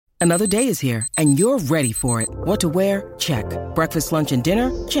Another day is here, and you're ready for it. What to wear? Check. Breakfast, lunch, and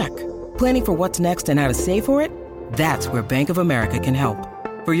dinner? Check. Planning for what's next and how to save for it? That's where Bank of America can help.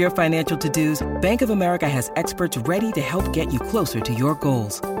 For your financial to-dos, Bank of America has experts ready to help get you closer to your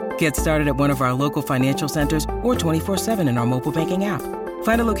goals. Get started at one of our local financial centers or 24/7 in our mobile banking app.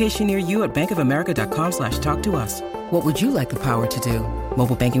 Find a location near you at bankofamerica.com/talktous. What would you like the power to do?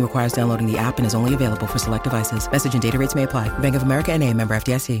 Mobile banking requires downloading the app and is only available for select devices. Message and data rates may apply. Bank of America N.A., member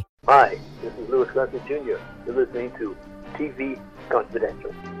FDIC. Hi, this is Louis Gossett Jr. You're listening to TV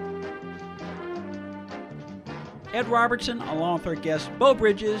Confidential. Ed Robertson, along with our guest Beau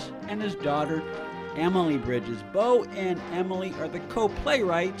Bridges and his daughter Emily Bridges. Beau and Emily are the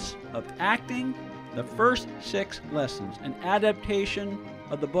co-playwrights of Acting the First 6 Lessons, an adaptation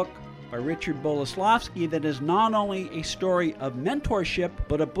of the book by Richard Boleslavsky that is not only a story of mentorship,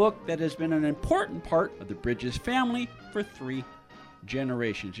 but a book that has been an important part of the Bridges family for 3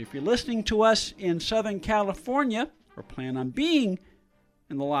 generations. If you're listening to us in Southern California or plan on being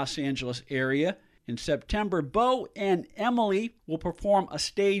in the Los Angeles area, in September, Beau and Emily will perform a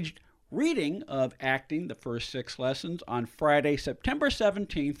staged reading of Acting the First 6 Lessons on Friday, September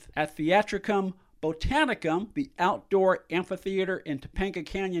 17th at Theatricum Botanicum, the outdoor amphitheater in Topanga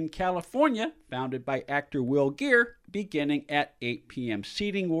Canyon, California, founded by actor Will Geer, beginning at 8 p.m.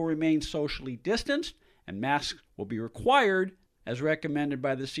 Seating will remain socially distanced, and masks will be required as recommended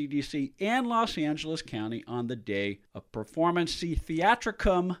by the CDC and Los Angeles County on the day of performance. See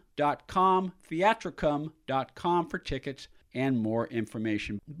theatricum.com for tickets and more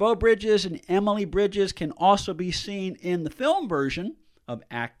information. Beau Bridges and Emily Bridges can also be seen in the film version of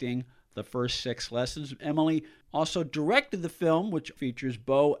Acting the First 6 Lessons. Emily also directed the film, which features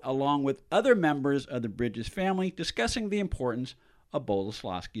Beau along with other members of the Bridges family discussing the importance of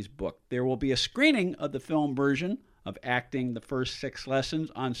Boleslavsky's book. There will be a screening of the film version of Acting the First 6 Lessons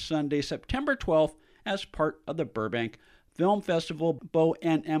on Sunday, September 12th as part of the Burbank Film Festival. Beau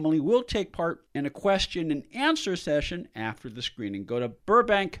and Emily will take part in a question and answer session after the screening. Go to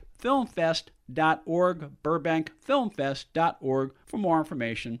burbankfilmfest.org, burbankfilmfest.org for more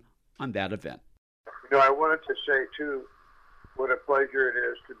information on that event. You know, I wanted to say, too, what a pleasure it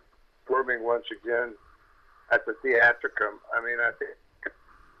is to be performing once again at the Theatricum. I mean, I think I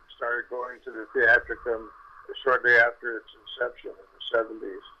started going to the Theatricum shortly after its inception in the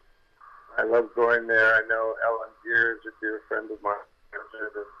 70s. I love going there. I know Ellen Geer is a dear friend of mine, and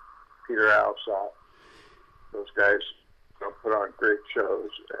Peter Alsop. Those guys put on great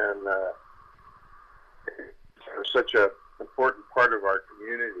shows, and it's such an important part of our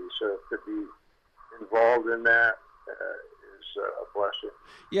community. So to be involved in that is a blessing.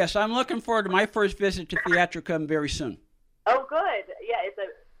 Yes, I'm looking forward to my first visit to Theatricum very soon. Oh, good. Yeah, it's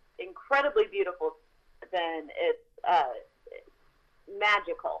an incredibly beautiful. Then it's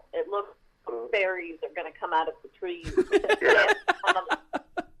magical. It looks like fairies are going to come out of the trees. Yeah.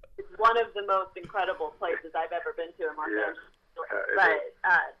 It's one of the most incredible places I've ever been to in Los Angeles.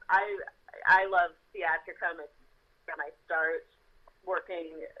 I love Theatricum. It's when I start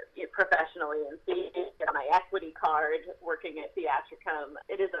working professionally and seeing my equity card working at Theatricum.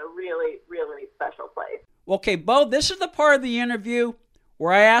 It is a really, really special place. Okay, Beau, this is the part of the interview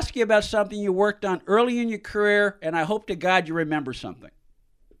where I ask you about something you worked on early in your career, and I hope to God you remember something.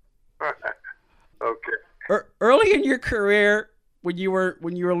 Okay. Early in your career, when you were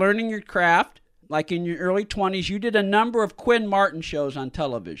learning your craft, like in your early 20s, you did a number of Quinn Martin shows on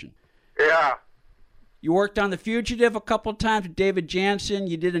television. Yeah. You worked on The Fugitive a couple times with David Janssen.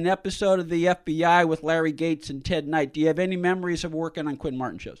 You did an episode of The FBI with Larry Gates and Ted Knight. Do you have any memories of working on Quinn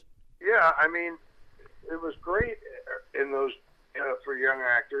Martin shows? Yeah, I mean, it was great in those for young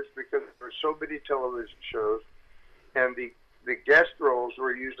actors because there were so many television shows, and the guest roles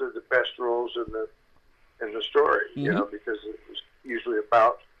were usually the best roles in the story. Mm-hmm. You know, because it was usually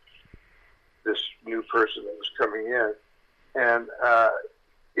about this new person that was coming in, and I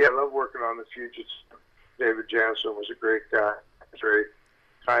love working on The Fugitive. David Janssen was a great guy. He was very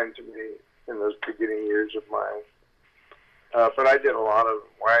kind to me in those beginning years of mine. But I did a lot of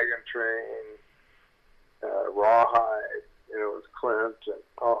Wagon Train, Rawhide, with Clint, and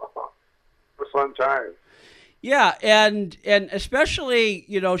it was a fun time. Yeah, and especially,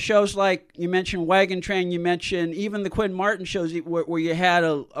 shows like you mentioned Wagon Train, you mentioned even the Quinn Martin shows where you had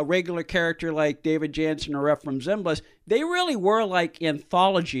a regular character like David Janssen or Ephraim Zimbalist. They really were like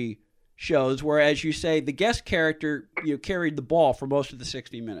anthology shows where, as you say, the guest character carried the ball for most of the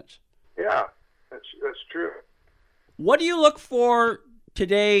 60 minutes. Yeah, that's true. What do you look for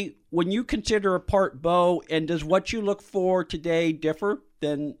today when you consider a part, Beau, and does what you look for today differ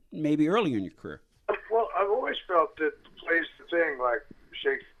than maybe earlier in your career? Well, I've always felt that plays the thing like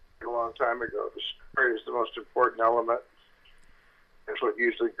Shakespeare long time ago. The story is the most important element. That's what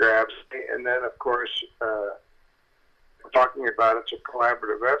usually grabs me. And then, of course, talking about it's a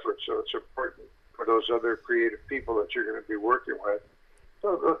collaborative effort, so it's important for those other creative people that you're going to be working with.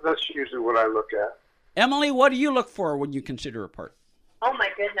 So that's usually what I look at. Emily, what do you look for when you consider a part? Oh, my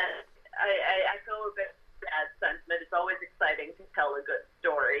goodness. I echo a bit that sentiment. It's always exciting to tell a good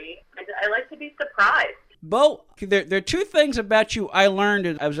story. I like to be surprised. Beau, there are two things about you I learned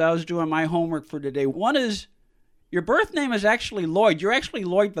as I was doing my homework for today. One is your birth name is actually Lloyd. You're actually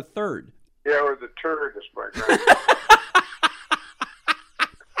Lloyd the Third. Yeah, or the turd is my grandfather.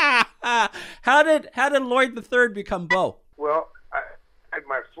 How did Lloyd the Third become Beau? Well,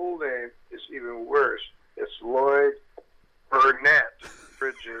 my full name is even worse. It's Lloyd Burnett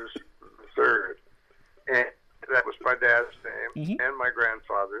Bridges III, and that was my dad's name and my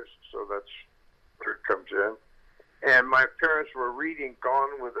grandfather's. So that's where it comes in. And my parents were reading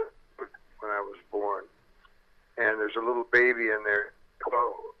Gone with It when I was born, and there's a little baby in there,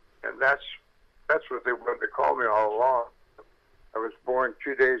 Beau, and that's what they wanted to call me all along. I was born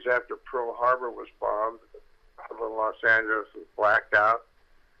 2 days after Pearl Harbor was bombed. Los Angeles was blacked out.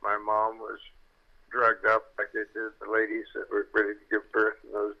 My mom was drugged up like they did the ladies that were ready to give birth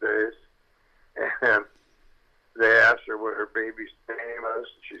in those days. And they asked her what her baby's name was.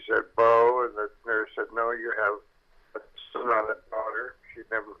 She said, Beau, and the nurse said, no, you have a son and a daughter. She'd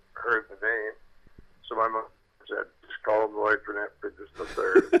never heard the name. So my mom said, just call him Lloyd Burnett Bridges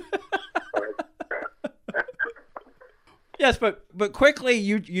III. Yes, but quickly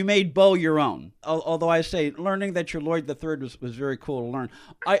you made Beau your own. Although I say learning that you're Lloyd the Third was very cool to learn.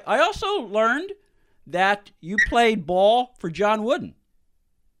 I also learned that you played ball for John Wooden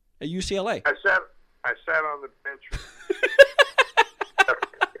at UCLA. I sat on the bench,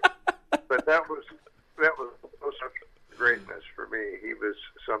 but that was such greatness for me. He was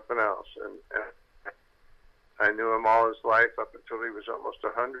something else, and I knew him all his life up until he was almost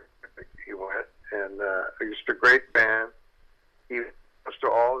 100. I think he went, and just a great man. He was to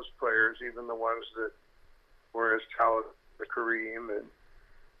all his players, even the ones that were as talented, the Kareem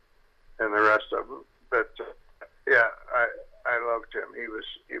and the rest of them. But yeah, I loved him. He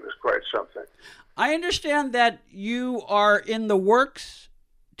was quite something. I understand that you are in the works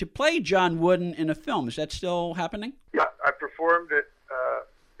to play John Wooden in a film. Is that still happening? Yeah, I performed it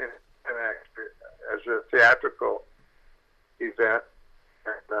as a theatrical event,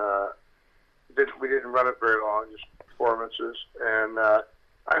 and we didn't run it very long, just performances, and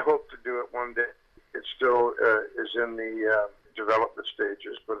I hope to do it one day. It still is in the development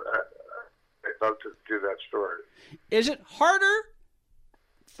stages, but I'd love to do that story. Is it harder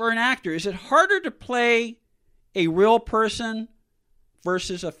for an actor? Is it harder to play a real person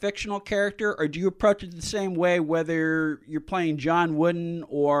versus a fictional character, or do you approach it the same way whether you're playing John Wooden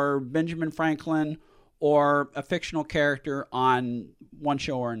or Benjamin Franklin or a fictional character on one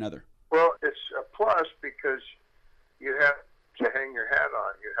show or another? Well, it's a plus because you have to hang your hat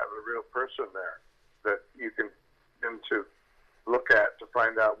on. You have a real person there that you can to look at to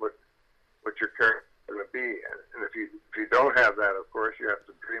find out what your character is going to be. And if you don't have that, of course, you have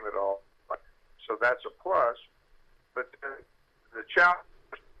to dream it all. So that's a plus. But then the challenge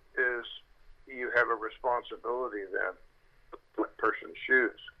is you have a responsibility then to put person's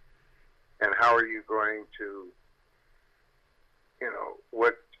shoes. And how are you going to,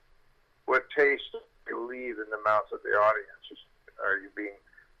 what taste you leave in the mouth of the audience? Are you being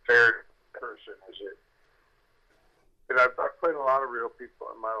fair to the person? Is it? And I've played a lot of real people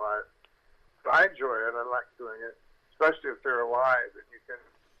in my life. But I enjoy it. I like doing it, especially if they're alive and you can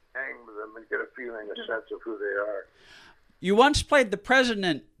hang with them and get a feeling, a sense of who they are. You once played the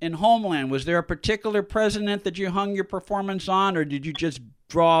president in Homeland. Was there a particular president that you hung your performance on, or did you just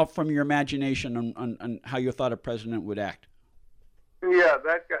draw from your imagination on how you thought a president would act? Yeah,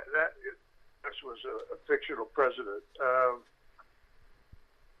 that guy, this was a fictional president.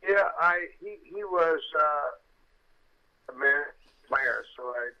 He was a man player,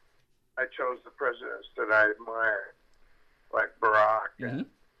 so I chose the presidents that I admired, like Barack and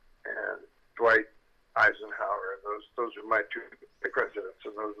Dwight Eisenhower. Those are my two presidents,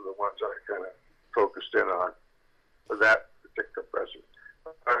 and those are the ones I kind of focused in on for that particular president.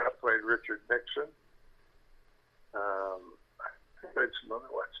 I played Richard Nixon. I played some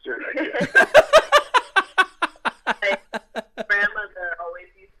other ones too. My grandmother always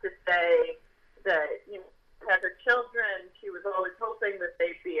used to say that, had her children, she was always hoping that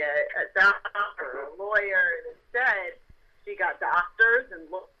they'd be a doctor or a lawyer, and instead she got doctors and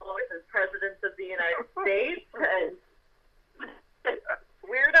lawyers and presidents of the United States and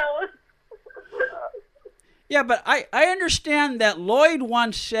weirdos. Yeah, Yeah, but I understand that Lloyd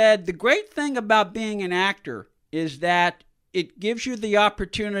once said the great thing about being an actor is that it gives you the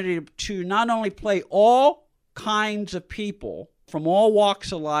opportunity to not only play all kinds of people from all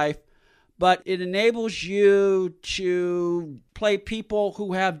walks of life, but it enables you to play people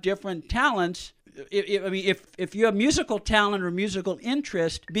who have different talents. If you have musical talent or musical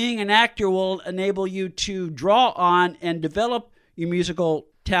interest, being an actor will enable you to draw on and develop your musical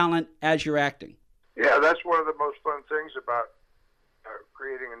talent as you're acting. Yeah, that's one of the most fun things about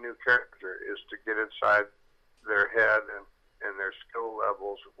creating a new character is to get inside their head and their skill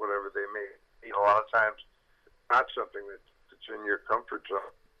levels, whatever they may be. A lot of times, it's not something that's in your comfort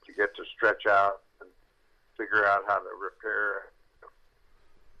zone. You get to stretch out and figure out how to repair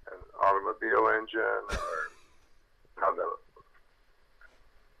an automobile engine, or how to,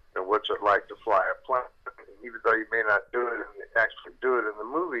 what's it like to fly a plane. Even though you may not do it and actually do it in the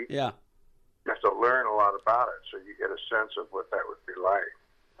movie, yeah, you have to learn a lot about it, so you get a sense of what that would be like.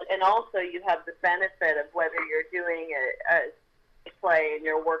 And also, you have the benefit of whether you're doing a play and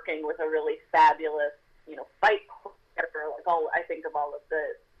you're working with a really fabulous, fight choreographer. Like I think of all of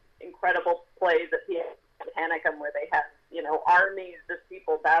the incredible plays at the Botanicum where they have, armies of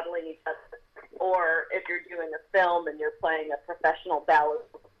people battling each other. Or if you're doing a film and you're playing a professional ballet,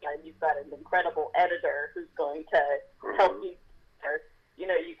 and you've got an incredible editor who's going to help you.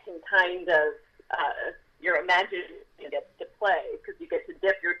 You can kind of your imagination gets to play because you get to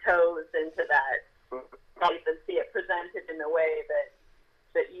dip your toes into that life and see it presented in a way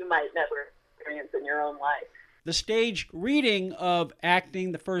that you might never experience in your own life. The stage reading of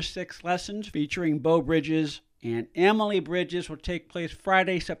Acting the First 6 Lessons featuring Beau Bridges and Emily Bridges will take place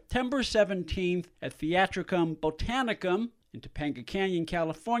Friday, September 17th at Theatricum Botanicum in Topanga Canyon,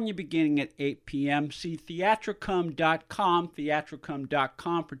 California, beginning at 8 p.m. See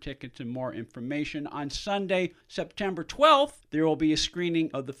theatricum.com for tickets and more information. On Sunday, September 12th, there will be a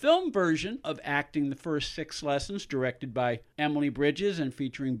screening of the film version of Acting the First 6 Lessons, directed by Emily Bridges and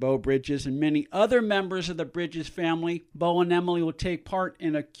featuring Beau Bridges and many other members of the Bridges family. Beau and Emily will take part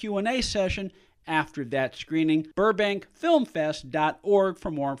in a Q&A session after that screening. BurbankFilmFest.org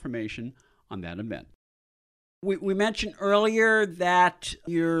for more information on that event. We mentioned earlier that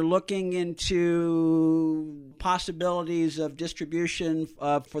you're looking into possibilities of distribution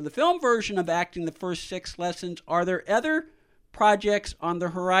for the film version of Acting the First 6 Lessons. Are there other projects on the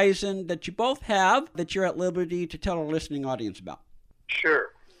horizon that you both have that you're at liberty to tell our listening audience about? Sure.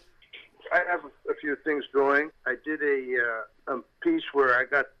 I have a few things going. I did a piece where I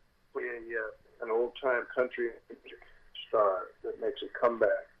got to play an old-time country star that makes a comeback.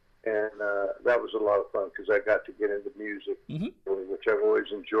 And that was a lot of fun because I got to get into music, which I've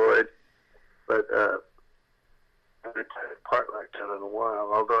always enjoyed. But I haven't had a part like that in a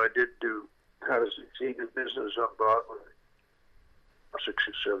while, although I did do How to Succeed in Business on Broadway 6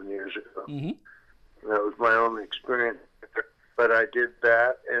 or 7 years ago. That was my only experience. But I did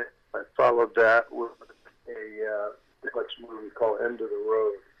that, and I followed that with a movie called End of the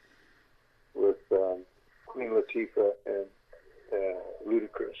Road with Queen Latifah and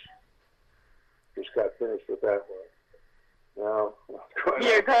Ludacris. Just got finished with that one. Now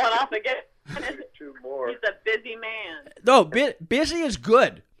you're going off again. 2 more. He's a busy man. No, busy is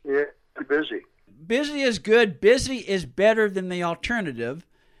good. Yeah, busy. Busy is good. Busy is better than the alternative.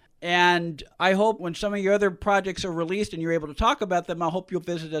 And I hope when some of your other projects are released and you're able to talk about them, I hope you'll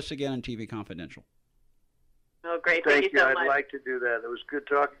visit us again on TV Confidential. Oh, great. Thank you so I'd much. like to do that. It was good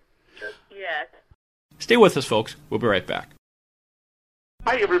talking. Yes. Stay with us, folks. We'll be right back.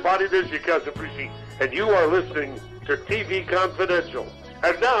 Hi, everybody. This is your cousin Brucey, and you are listening to TV Confidential.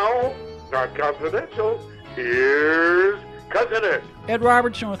 And now, not confidential, here's Cousin Ed. Ed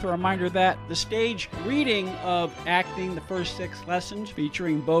Robertson with a reminder that the stage reading of Acting the First 6 Lessons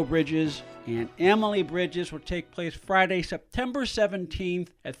featuring Beau Bridges and Emily Bridges will take place Friday, September 17th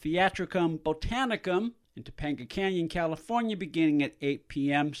at Theatricum Botanicum in Topanga Canyon, California, beginning at 8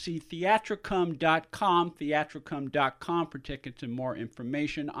 p.m. See theatricum.com for tickets and more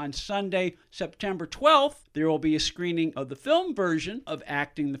information. On Sunday, September 12th, there will be a screening of the film version of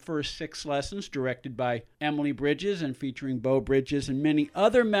Acting the First 6 Lessons, directed by Emily Bridges and featuring Beau Bridges and many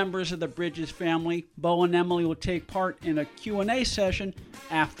other members of the Bridges family. Beau and Emily will take part in a Q&A session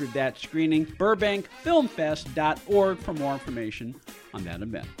after that screening. BurbankFilmFest.org for more information on that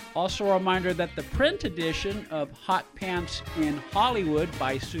event. Also a reminder that the print edition of Hot Pants in Hollywood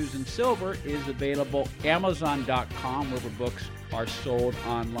by Susan Silver is available at Amazon.com, wherever books are sold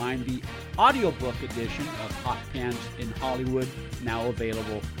online. The audiobook edition of Hot Pants in Hollywood now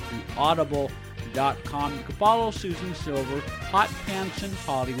available through Audible.com. You can follow Susan Silver, Hot Pants in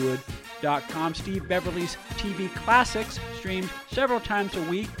Hollywood, TV6.com. Steve Beverly's TV Classics streams several times a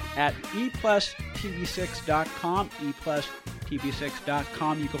week at eplustv6.com,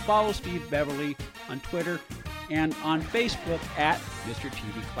 eplustv6.com. You can follow Steve Beverly on Twitter and on Facebook at Mr.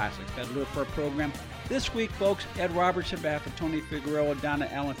 TV Classics. That'll do it for our program this week, folks. Ed Robertson, behalf of Tony Figueroa, Donna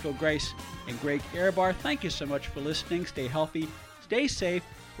Allen, Phil Grace, and Greg Ehrbar, thank you so much for listening. Stay healthy, stay safe.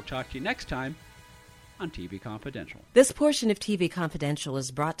 We'll talk to you next time on TV Confidential. This portion of TV Confidential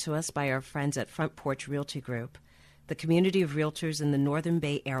is brought to us by our friends at Front Porch Realty Group, the community of realtors in the Northern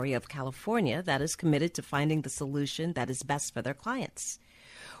Bay area of California that is committed to finding the solution that is best for their clients.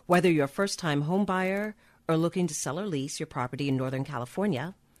 Whether you're a first-time home buyer or looking to sell or lease your property in Northern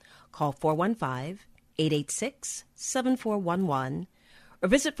California, call 415-886-7411 or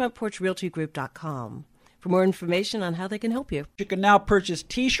visit frontporchrealtygroup.com for more information on how they can help you. You can now purchase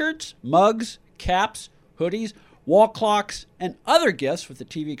T-shirts, mugs, caps, hoodies, wall clocks, and other gifts with the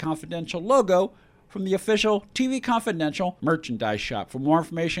TV Confidential logo from the official TV Confidential merchandise shop. For more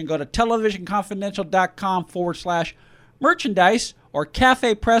information, go to televisionconfidential.com/merchandise or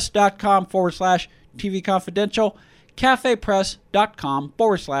cafepress.com/TV Confidential,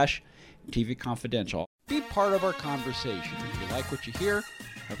 cafepress.com/TV Confidential. Be part of our conversation. If you like what you hear,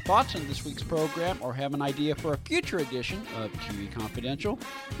 have thoughts on this week's program, or have an idea for a future edition of TV Confidential,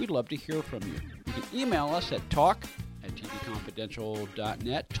 we'd love to hear from you. You can email us at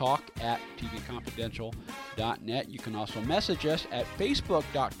talk@tvconfidential.net, talk@tvconfidential.net. You can also message us at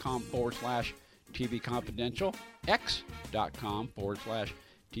facebook.com/TV Confidential,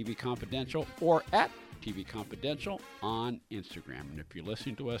 x.com/TV Confidential, or at TV Confidential on Instagram. And if you're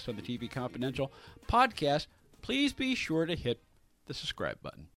listening to us on the TV Confidential podcast, please be sure to hit the subscribe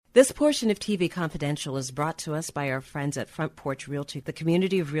button. This portion of TV Confidential is brought to us by our friends at Front Porch Realty, the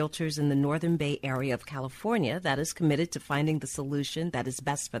community of realtors in the Northern Bay area of California that is committed to finding the solution that is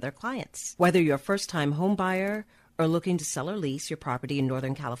best for their clients. Whether you're a first-time home buyer or looking to sell or lease your property in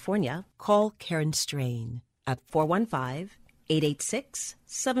Northern California, call Karen Strain at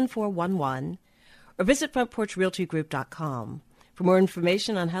 415-886-7411 or visit frontporchrealtygroup.com for more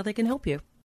information on how they can help you.